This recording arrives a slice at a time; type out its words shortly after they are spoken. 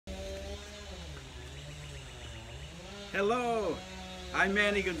Hello, I'm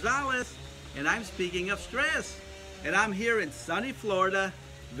Manny Gonzales, and I'm speaking of stress. And I'm here in sunny Florida,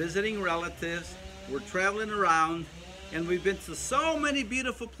 visiting relatives. We're traveling around, and we've been to so many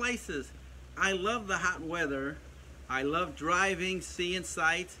beautiful places. I love the hot weather. I love driving, seeing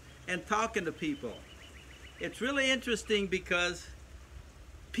sights, and talking to people. It's really interesting because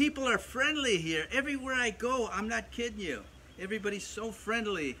people are friendly here. Everywhere I go, I'm not kidding you. Everybody's so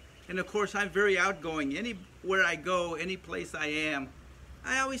friendly. And of course, I'm very outgoing. Anywhere I go, any place I am,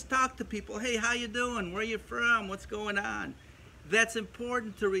 I always talk to people. Hey, how you doing? Where you from? What's going on? That's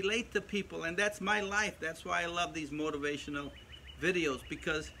important to relate to people, and that's my life. That's why I love these motivational videos,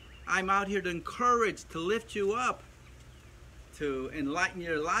 because I'm out here to encourage, to lift you up, to enlighten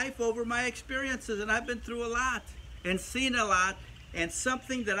your life over my experiences. And I've been through a lot and seen a lot, and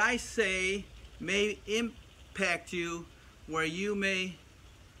something that I say may impact you where you may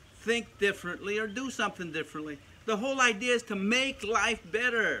think differently or do something differently. The whole idea is to make life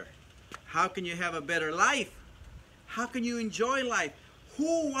better. How can you have a better life? How can you enjoy life?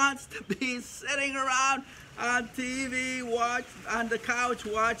 Who wants to be sitting around on TV, on the couch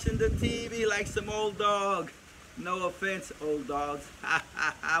watching the TV like some old dog? No offense, old dogs.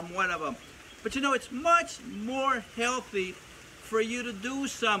 I'm one of them. But you know, it's much more healthy for you to do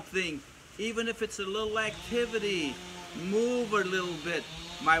something, even if it's a little activity. Move a little bit.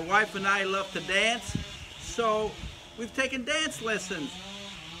 My wife and I love to dance, so we've taken dance lessons.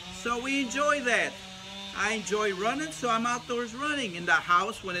 So we enjoy that. I enjoy running, so I'm outdoors running in the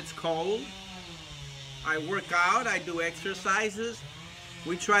house when it's cold. I work out, I do exercises.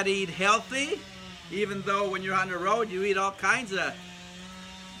 We try to eat healthy, even though when you're on the road, you eat all kinds of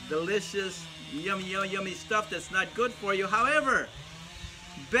delicious, yummy stuff that's not good for you. However,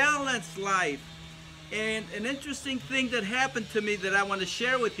 balanced life. And an interesting thing that happened to me that I want to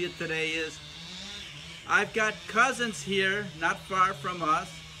share with you today is I've got cousins here, not far from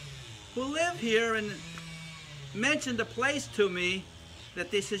us, who live here and mentioned a place to me that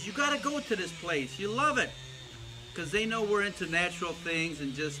they says, you got to go to this place. You love it. Because they know we're into natural things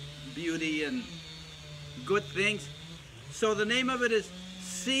and just beauty and good things. So the name of it is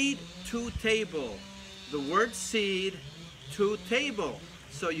Seed to Table. The word seed to table.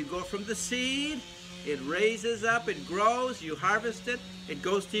 So you go from the seed, it raises up, it grows, you harvest it, it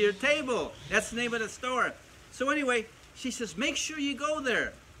goes to your table. That's the name of the store. So anyway, she says, make sure you go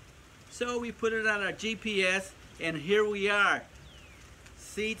there. So we put it on our GPS, and here we are.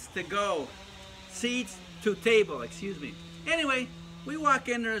 Seeds to go. Seeds to table, excuse me. Anyway, we walk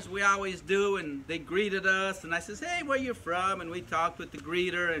in there as we always do, and they greeted us, and I says, hey, where you from? And we talked with the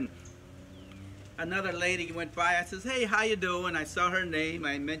greeter, and another lady went by. I says, hey, how you doing? I saw her name.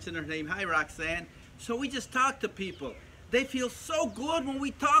 I mentioned her name. Hi, Roxanne. So we just talk to people. They feel so good when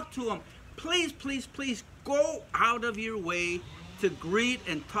we talk to them. Please, please, please go out of your way to greet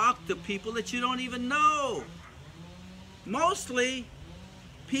and talk to people that you don't even know. Mostly,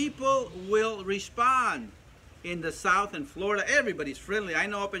 people will respond. In the South and Florida, everybody's friendly. I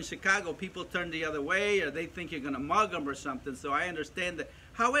know up in Chicago, people turn the other way, or they think you're going to mug them or something, so I understand that.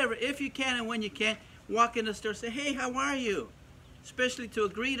 However, if you can and when you can, walk in the store, say, hey, how are you? Especially to a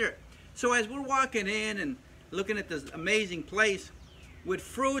greeter. So as we're walking in and looking at this amazing place with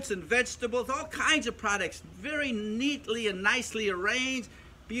fruits and vegetables, all kinds of products, very neatly and nicely arranged,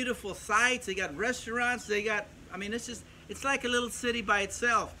 beautiful sights. They got restaurants, they got, I mean, it's like a little city by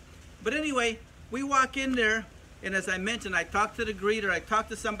itself. But anyway, we walk in there, and as I mentioned, I talked to the greeter, I talked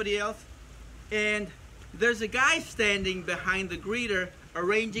to somebody else, and there's a guy standing behind the greeter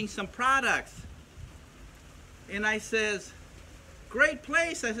arranging some products. And I says, great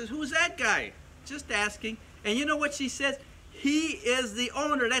place. I says, who's that guy? Just asking. And you know what she says? He is the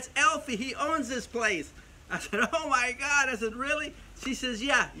owner. That's Alfie. He owns this place. I said, oh my God. I said, really? She says,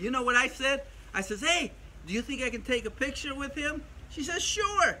 yeah. You know what I said? I says, hey, do you think I can take a picture with him? She says,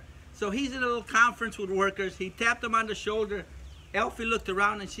 sure. So he's in a little conference with workers. He tapped him on the shoulder. Alfie looked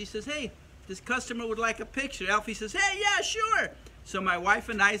around and she says, hey, this customer would like a picture. Alfie says, hey, yeah, sure. So my wife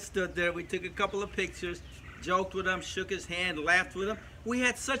and I stood there. We took a couple of pictures, joked with him, shook his hand, laughed with him. We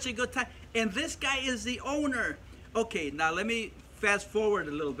had such a good time. And this guy is the owner. Okay, now let me fast forward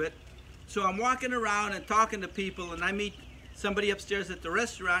a little bit. So I'm walking around and talking to people, and I meet somebody upstairs at the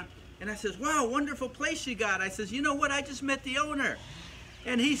restaurant, and I says, wow, wonderful place you got. I says, you know what, I just met the owner.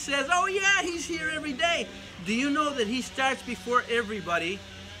 And he says, oh yeah, he's here every day. Do you know that he starts before everybody?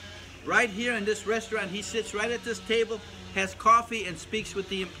 Right here in this restaurant, he sits right at this table, has coffee, and speaks with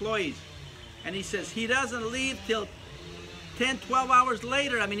the employees. And he says he doesn't leave till 10, 12 hours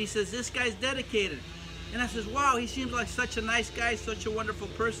later. I mean, he says, this guy's dedicated. And I says, wow, he seems like such a nice guy, such a wonderful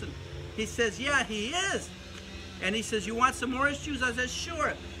person. He says, yeah, he is. And he says, you want some orange juice? I said,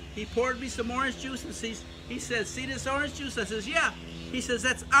 sure. He poured me some orange juice, and he says, see this orange juice? I says, yeah. He says,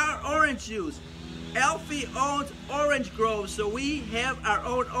 that's our orange juice. Alfie owns orange groves, so we have our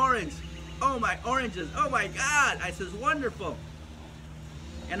own orange. Oh, my oranges. Oh, my God. I says, wonderful.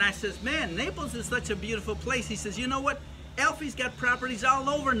 And I says, man, Naples is such a beautiful place. He says, you know what? Alfie's got properties all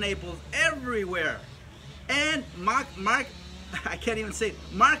over Naples, everywhere. And I can't even say it,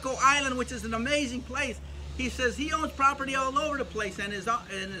 Marco Island, which is an amazing place. He says he owns property all over the place, and his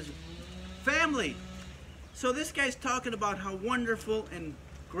family. So this guy's talking about how wonderful and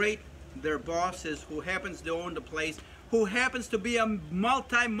great their boss is, who happens to own the place, who happens to be a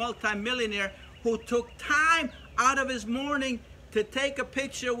multi-millionaire, who took time out of his morning to take a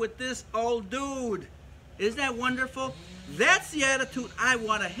picture with this old dude. Isn't that wonderful? That's the attitude I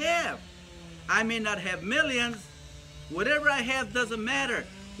want to have. I may not have millions. Whatever I have doesn't matter.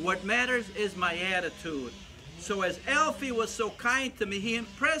 What matters is my attitude. So as Alfie was so kind to me, he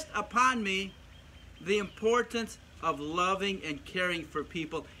impressed upon me the importance of loving and caring for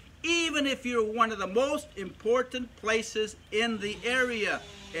people, even if you're one of the most important places in the area.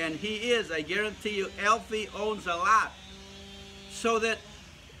 And he is. I guarantee you, Alfie owns a lot. So that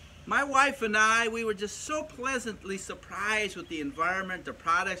my wife and I, we were just so pleasantly surprised with the environment, the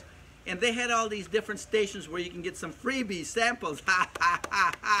products, and they had all these different stations where you can get some freebies, samples. Ha, ha,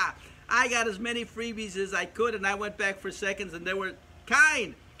 ha, ha. I got as many freebies as I could, and I went back for seconds, and they were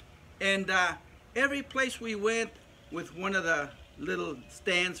kind. And every place we went with one of the little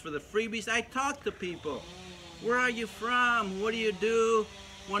stands for the freebies, I talked to people. Where are you from? What do you do?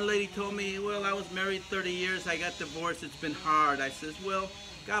 One lady told me, well, I was married 30 years. I got divorced. It's been hard. I says, well,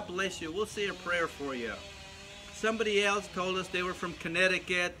 God bless you. We'll say a prayer for you. Somebody else told us they were from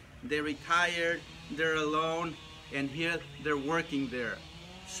Connecticut. They're retired. They're alone. And here they're working there.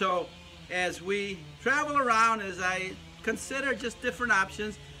 So as we travel around, as I consider just different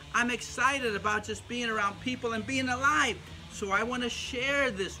options, I'm excited about just being around people and being alive. So I want to share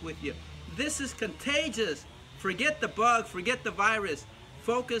this with you. This is contagious. Forget the bug. Forget the virus.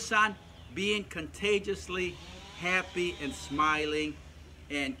 Focus on being contagiously happy and smiling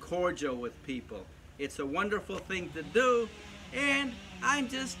and cordial with people. It's a wonderful thing to do, and I'm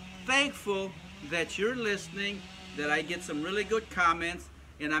just thankful that you're listening, that I get some really good comments,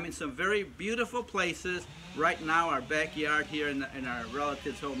 and I'm in some very beautiful places. Right now, our backyard here in our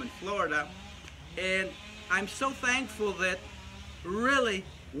relative's home in Florida, and I'm so thankful that really,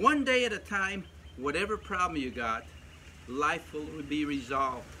 one day at a time, whatever problem you got, life will be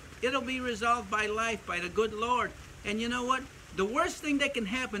resolved. It'll be resolved by life, by the good Lord. And you know what? The worst thing that can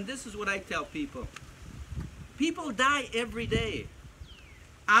happen, this is what I tell people. People die every day.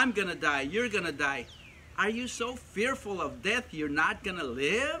 I'm gonna die, you're gonna die. Are you so fearful of death you're not gonna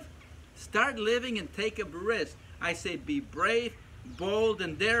live? Start living and take a risk. I say be brave, bold,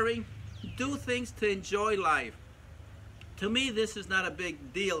 and daring. Do things to enjoy life. To me, this is not a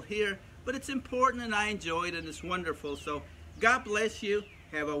big deal here, but it's important, and I enjoy it, and it's wonderful. So God bless you.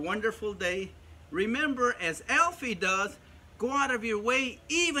 Have a wonderful day. Remember, as Alfie does, go out of your way,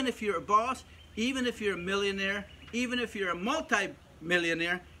 even if you're a boss, even if you're a millionaire, even if you're a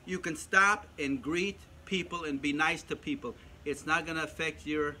multi-millionaire, you can stop and greet people and be nice to people. It's not going to affect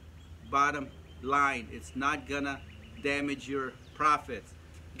your bottom line. It's not going to damage your profits.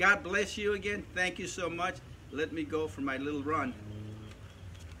 God bless you again. Thank you so much. Let me go for my little run.